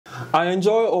I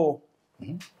enjoy all,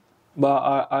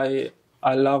 but I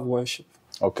love worship.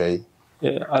 Okay.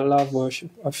 Yeah, I love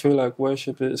worship. I feel like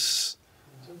worship is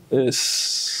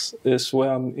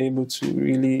where I'm able to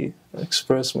really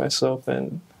express myself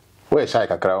and. Where shy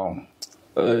kakra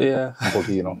Yeah.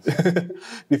 Okay, you know.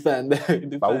 Defend.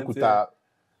 Ba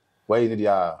where you need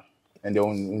ya and the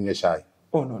own shy.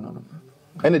 Oh no.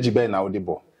 Energy burn now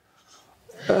debo.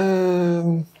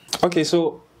 Okay,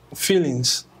 so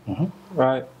feelings,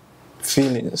 right?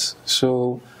 Feelings.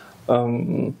 So,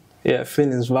 yeah,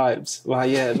 feelings, vibes. Well,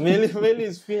 yeah, mainly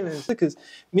is feelings.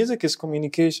 Music is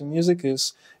communication. Music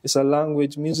is a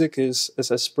language. Music is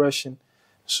expression.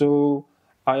 So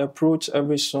I approach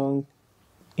every song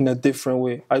in a different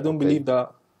way. I don't believe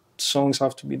that songs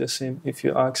have to be the same. If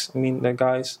you ask, the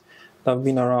guys that have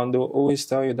been around, they'll always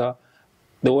tell you that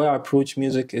the way I approach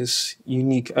music is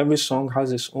unique. Every song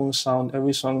has its own sound.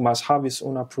 Every song must have its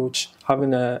own approach.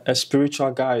 Having a spiritual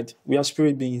guide. We are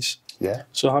spirit beings. Yeah.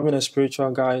 So having a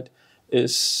spiritual guide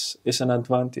is an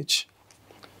advantage.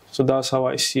 So that's how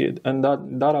I see it. And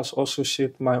that has also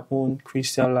shaped my own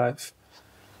Christian life.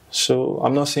 So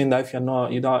I'm not saying that if you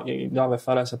don't have a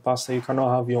father as a pastor, you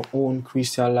cannot have your own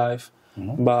Christian life.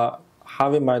 But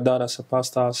having my dad as a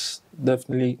pastor has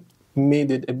definitely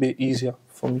made it a bit easier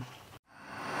for me.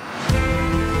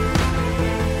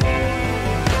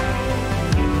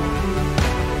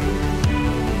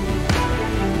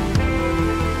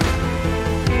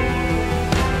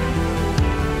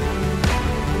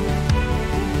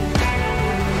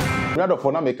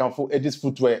 For now, make for Edis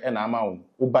footwear and amount.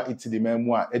 Uber Italy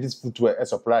memoir, Edis footwear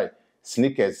supply,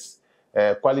 sneakers,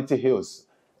 quality heels,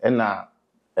 and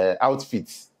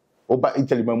outfits. Uber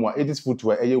Italy memoir, Edis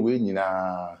footwear, a way in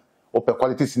open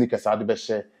quality sneakers are the best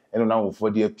share, and now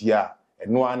for the PR,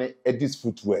 and no one Edis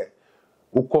footwear.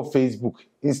 Uko Facebook,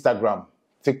 Instagram,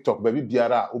 TikTok, baby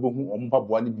biara, Ubu Umpa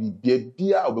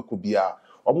Bia, Ubekubia,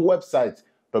 on website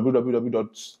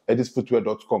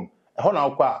www.edisfootwear.com.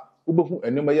 Ubehu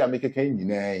enema ya make kan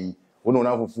nyinaa wono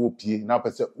na fofu opie na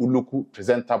pese uluku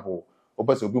presentable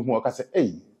opese obehu okase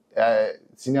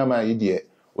senior man yi de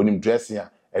onim dressing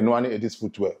a eno ane Edis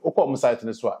footwear okom site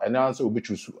ne so a eno answer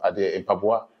obechusu ade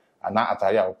empaboa ana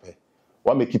atare a ope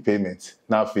wa make payment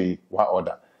na afi wa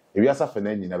order ewiasa fa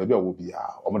na nyina bebe wo bia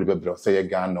omo de bebro say ye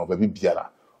gan na obabi biara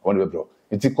omo de bebro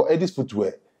nti ko Edis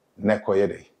footwear na koye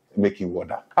dey make you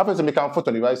order after so make am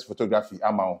photo device photography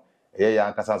ama ya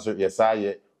ankasa so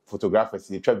yesaye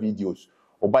photographers, you try videos,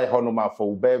 or buy honoma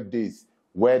for birthdays,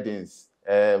 weddings,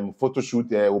 photo shoot,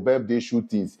 birthday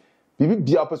shootings. Bibi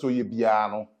bia person ye bia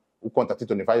no, who contact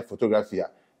 25 photography,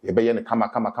 ye be yen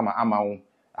kama amount.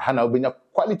 Hana ubenya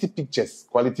quality pictures,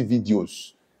 quality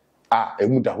videos.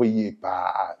 Emuda ho ye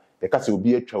pa. The case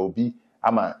obi etwa obi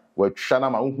ama we twa na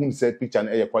ma unhu say picture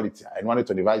na quality. I want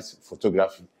to device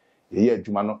photography. Ye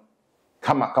adwuma no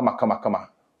kama.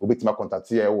 Obetima contact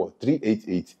here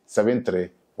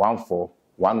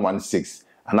 388-73-14116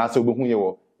 and also obehu ye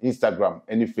wo Instagram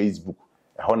and Facebook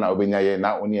ho na obenya ye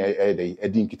na oni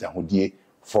edi nkita hodie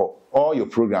for all your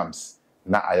programs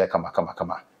na aya kama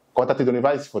contact the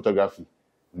device photography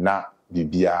na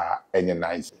bibia enye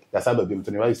nice ya sabe bi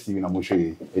the device TV na mo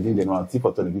hwe edi de no anti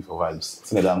photo no be for vibes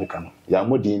sine da meka no ya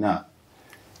modin na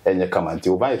enye kama anti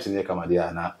vibes enye kama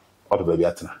dia na odo ba bi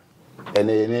atena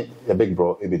ene ya big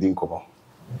bro ebedi nkomo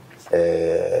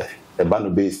a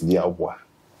band base dia obwa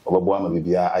obabo ama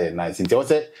bibia aye nice nti o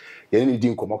se ye ni di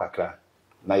nkomo kakra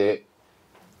na ye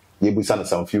busa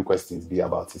some few questions be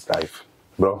about his life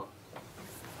bro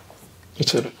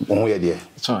it's all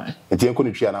it's all right nti enko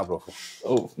ni twa na bro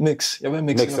mix you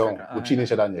mix so uchi ni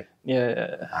shedanye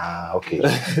yeah okay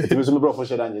nti me so bro for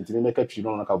shedanye nti me make twi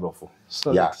no ka bro for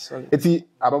yeah nti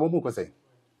ababo mu ko say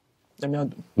me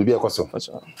adu bibia ko so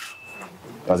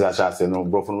as I say no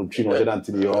bro for no twi no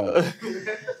shedante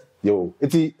yo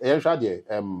eti ehwa de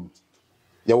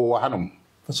yo wo hanum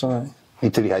that's all right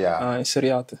Italy haya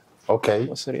Seriate okay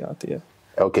Seriate yeah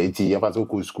okay iti yafa so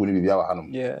ku school bibia wa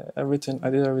hanum yeah everything I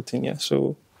did everything yeah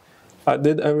so I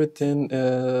did everything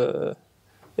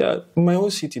yeah in my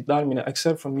own city Dalmine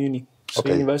except from uni so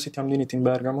university I'm doing it in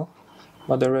Bergamo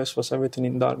but the rest was everything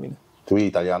in Dalmine tu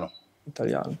italiano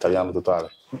totale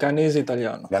Ghanese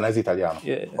italiano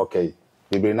yeah okay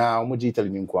bibri na omuji Italy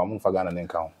ni nko amu fa Ghana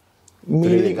nenka ho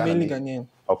mainly Ghanaian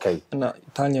okay and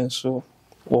Italian so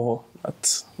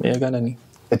at me Ghana ni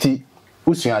eti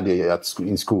usua de at school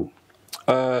in school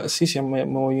sì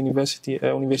siamo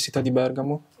Università di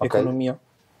Bergamo economia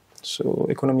so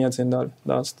economia aziendale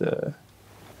that's the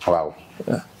wow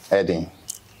yeah Edding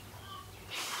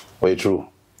way true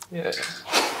yeah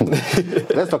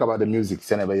let's talk about the music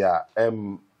senebe ya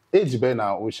age be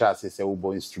na o sha say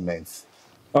ubo instruments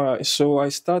All right, so I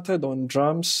started on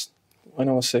drums when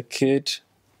I was a kid,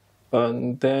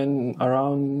 and then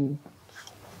around,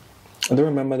 I don't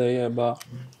remember the year, but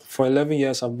for 11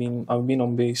 years I've been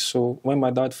on bass. So when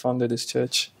my dad founded this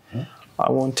church, I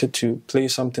wanted to play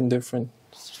something different.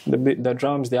 The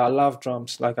drums, I love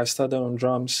drums. Like I started on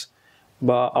drums,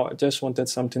 but I just wanted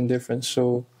something different.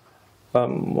 So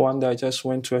one day I just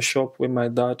went to a shop with my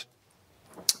dad,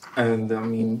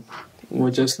 and we're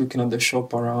just looking at the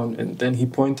shop around, and then he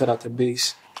pointed at the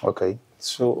bass. Okay.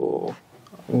 So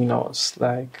I was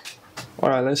like, all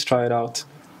right, let's try it out.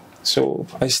 So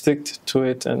I stick to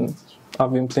it, and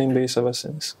I've been playing bass ever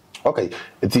since. Okay.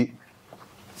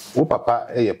 Who papa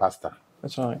is a pastor?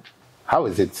 That's right. How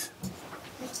is it?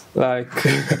 Like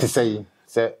To say.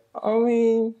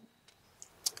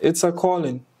 It's a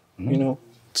calling,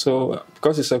 So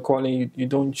because it's a calling, you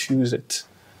don't choose it.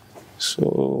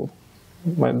 So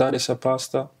my dad is a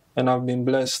pastor, and I've been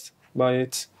blessed by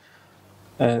it.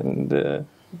 And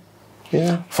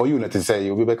yeah. For you, to say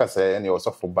you be say and you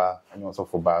also for bar, and you also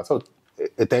for bar. So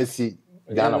it is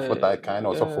Ghana for that kind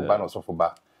also for bar, also for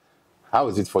bar. How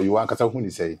is it for you? Because who you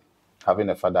say having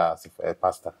a father as a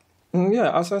pastor?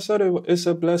 Yeah, as I said, it's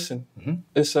a blessing.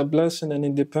 It's a blessing, and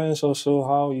it depends also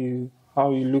how you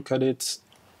look at it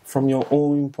from your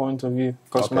own point of view.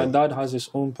 Because my dad has his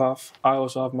own path, I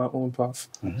also have my own path.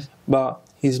 But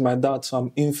he's my dad, so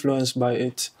I'm influenced by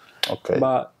it. Okay.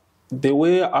 But the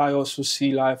way I also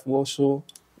see life will also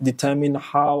determine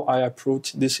how I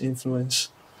approach this influence.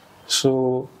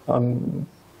 So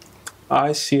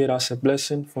I see it as a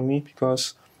blessing for me,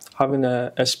 because having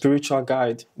a spiritual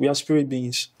guide, we are spirit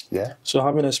beings. Yeah. So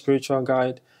having a spiritual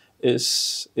guide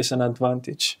is an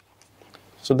advantage.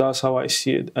 So that's how I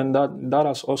see it. And that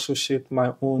has also shaped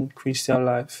my own Christian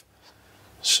life.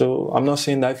 So I'm not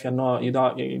saying that if you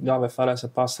don't have a father as a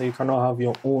pastor, you cannot have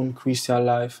your own Christian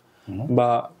life.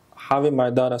 But having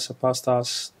my dad as a pastor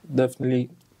has definitely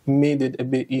made it a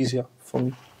bit easier for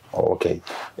me. Oh, okay.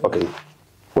 Okay.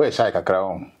 Where Shai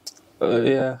Kakra?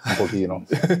 Yeah. Okay,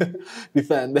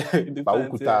 Defend.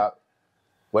 But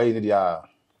where you need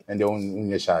and the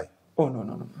own Shai? Oh,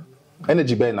 no.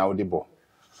 Energy burn now, Debo.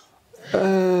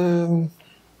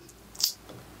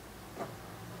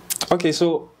 Okay,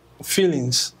 so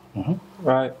feelings,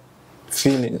 right?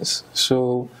 Feelings.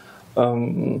 So,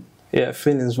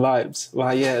 feelings, vibes.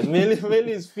 Well, yeah, mainly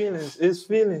it's feelings. It's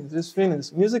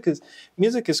feelings.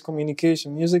 Music is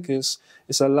communication. Music is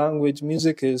a language.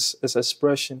 Music is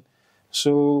expression.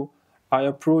 So I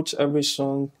approach every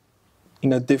song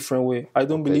in a different way. I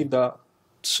don't believe that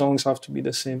songs have to be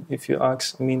the same. If you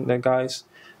ask, the guys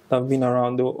that have been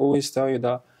around, they'll always tell you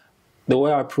that the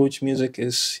way I approach music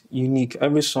is unique.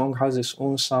 Every song has its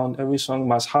own sound. Every song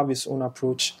must have its own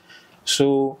approach.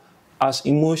 So as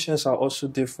emotions are also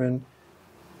different,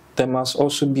 there must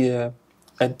also be a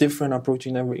different approach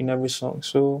in every song.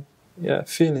 So yeah,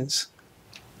 feelings.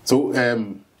 So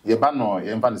you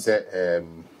say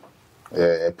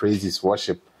praises,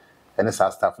 worship, and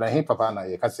such stuff. Now here, Papa, now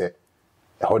you can say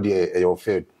how do you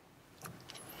feel?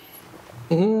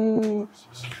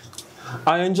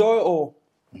 I enjoy all,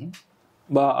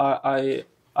 but I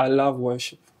love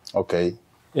worship. Okay.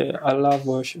 Yeah, I love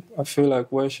worship. I feel like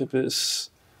worship is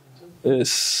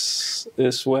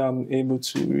where I'm able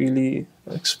to really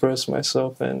express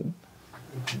myself and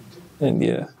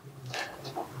yeah.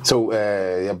 So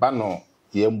your band no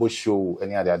show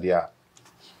any other idea.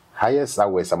 Highest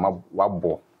hours am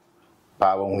wabo.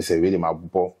 Pa won say really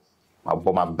mabo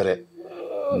my bread.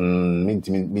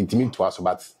 Minti to us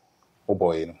but oh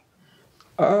boy.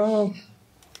 I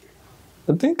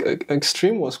think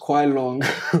Extreme was quite long.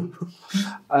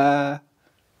 I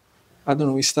don't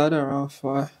know, we started around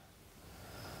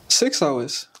 6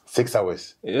 hours. 6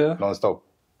 hours? Yeah. Non-stop?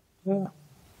 Yeah.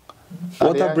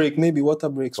 Water break, maybe water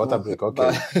breaks. Water break,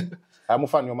 okay. I'm a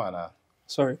fan your man.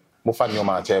 Sorry. I'm a fan your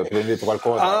man. 6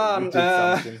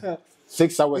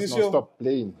 hours non-stop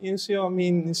playing. It's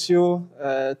your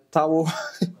towel.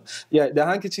 Yeah, the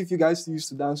handkerchief you guys used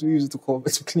to dance, we used to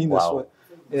clean the sweat.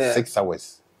 Yeah. 6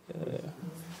 hours.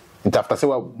 And after say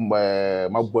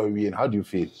my boy, how do you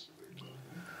feel?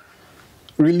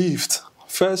 Relieved.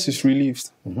 First is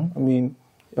relieved. Your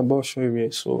boss show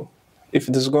you. So if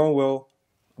it has gone well,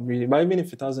 I'm relieved. But even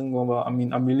if it hasn't gone well,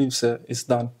 I'm relieved, sir, it's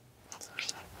done.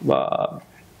 But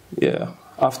yeah,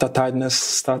 after tiredness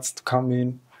starts to come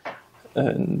in,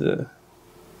 and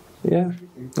yeah,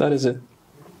 that is it.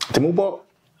 The mobile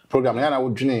program, I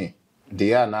would dream.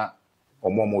 They are not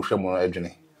or more motion more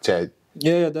journey.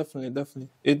 Yeah, definitely.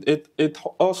 It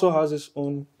also has its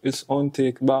own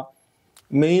take, but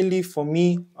mainly for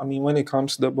me, when it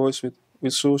comes to the boys with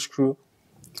Soul Screw,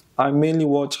 I mainly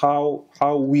watch how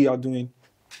we are doing.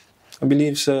 I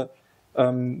believe, sir,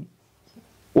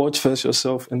 watch first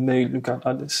yourself and then you look at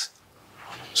others.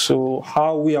 So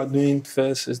how we are doing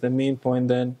first is the main point,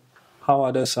 then how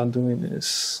others are doing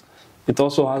is, it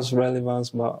also has relevance,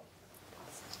 but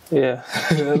yeah.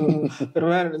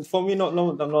 For me,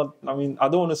 I mean, I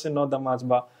don't want to say not that much,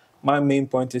 but my main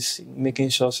point is making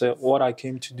sure that what I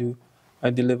came to do, I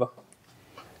deliver.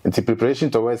 It's a preparation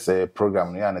towards a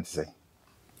program, yeah, let's say.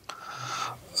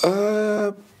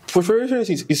 Preparation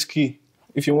is key.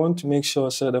 If you want to make sure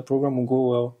that the program will go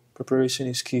well, preparation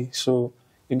is key. So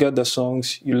you get the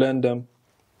songs, you learn them,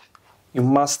 you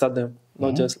master them.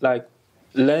 Not just like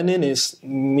learning is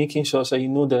making sure that you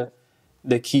know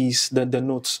the keys, the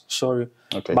notes. Sorry,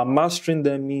 okay. But mastering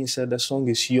them means that the song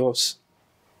is yours.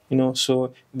 You know, so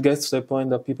it gets to the point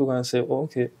that people can say, "Oh,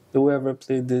 okay, whoever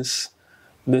played this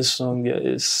song, yeah,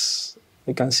 is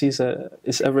you can see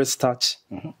it's Everette's touch."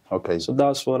 Okay. So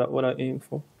that's what I aim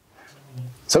for.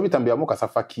 So every time you are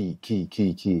safa key,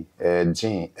 G,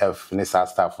 F, nessa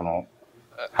stuff, no.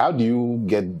 How do you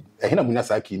get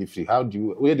key? How do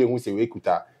you where do you say we could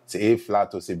say A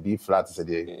flat or say B flat?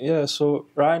 Yeah, so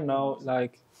right now,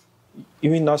 like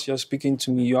even as you're speaking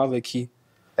to me, you have a key.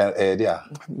 Yeah.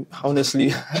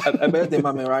 Honestly, I bet the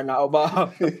moment right now,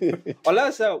 but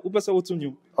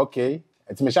okay.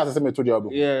 It's me chance to do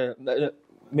yeah,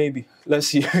 maybe. Let's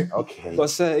see. Okay.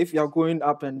 Because if you're going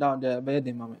up and down there, bet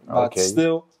the moment. But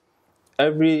still,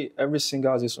 every singer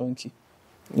has its own key.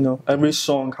 You know, every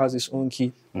song has its own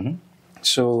key.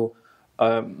 So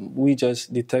we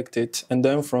just detect it, and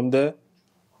then from there,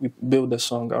 we build a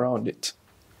song around it.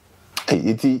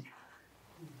 Hey,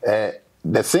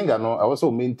 the singer, no, I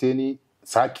also maintaining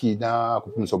Saki now.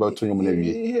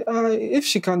 If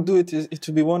she can do it, it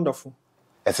will be wonderful.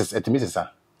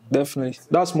 Definitely,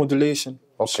 that's modulation.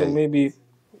 Okay. So maybe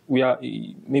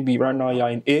right now you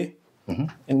are in A,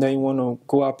 and then you want to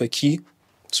go up a key.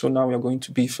 So now we are going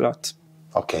to B flat.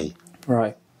 Okay.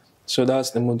 Right. So that's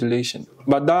the modulation.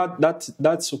 But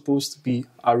that's supposed to be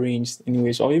arranged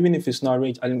anyways, or even if it's not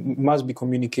arranged, it must be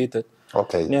communicated.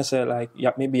 Okay. Yeah, so like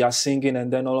maybe you're singing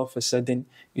and then all of a sudden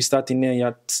you start in there,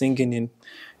 you're singing in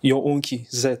your own key,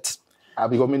 Z. I'll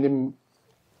be going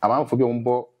I'm for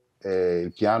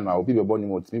piano, I'll be born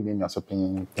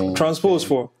in Transpose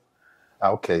for.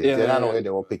 Okay. Yeah, then I know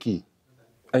where they key.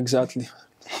 Exactly.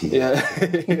 Yeah.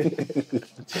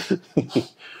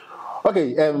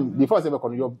 Okay, before I say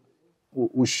about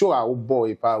we show our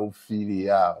boy who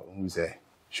feel who's a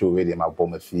show where they my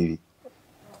bomb feel.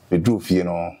 We do feel, you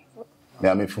know.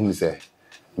 I mean, from say,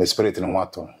 my spirit in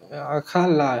water. I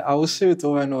can't lie. I will say it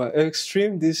over and over.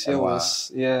 Extreme this year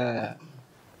was,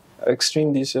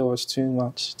 Extreme this year was too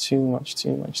much.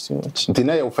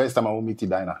 Until your first time I will meet you,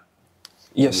 Dinah.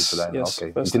 Yes.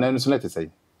 Okay. Until let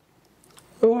say.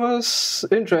 It was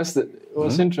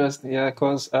interesting. Yeah,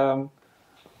 because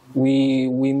we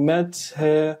met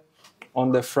her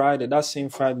on the Friday. That same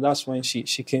Friday, that's when she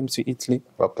came to Italy.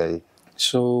 Okay.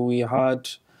 So we had.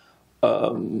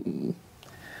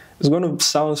 It's going to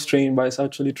sound strange, but it's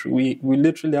actually true. We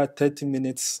literally had 30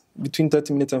 minutes, between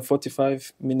 30 minutes and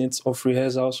 45 minutes of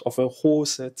rehearsals of a whole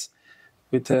set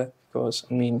with her. Because,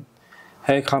 I mean,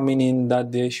 her coming in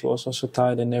that day, she was also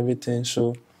tired and everything.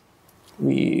 So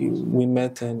we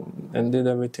met and did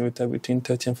everything with her between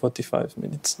 30 and 45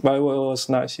 minutes. But it was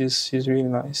nice. She's really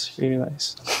nice. Really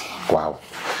nice. Wow.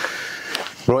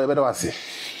 Bro, I was say,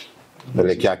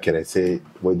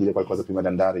 what did qualcosa prima di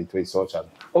andare i tuoi social?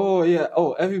 Oh, yeah.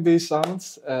 Oh, Everette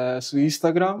Sounds su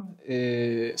Instagram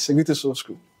seguite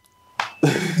subscribe.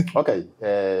 Ok,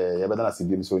 abbiamo la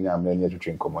CB bisogna amene tu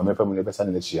cinco, ma me fammi le persone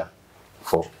le cia.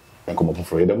 Fo, e come fu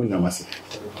fuori da noi, ma sì.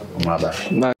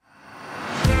 Ma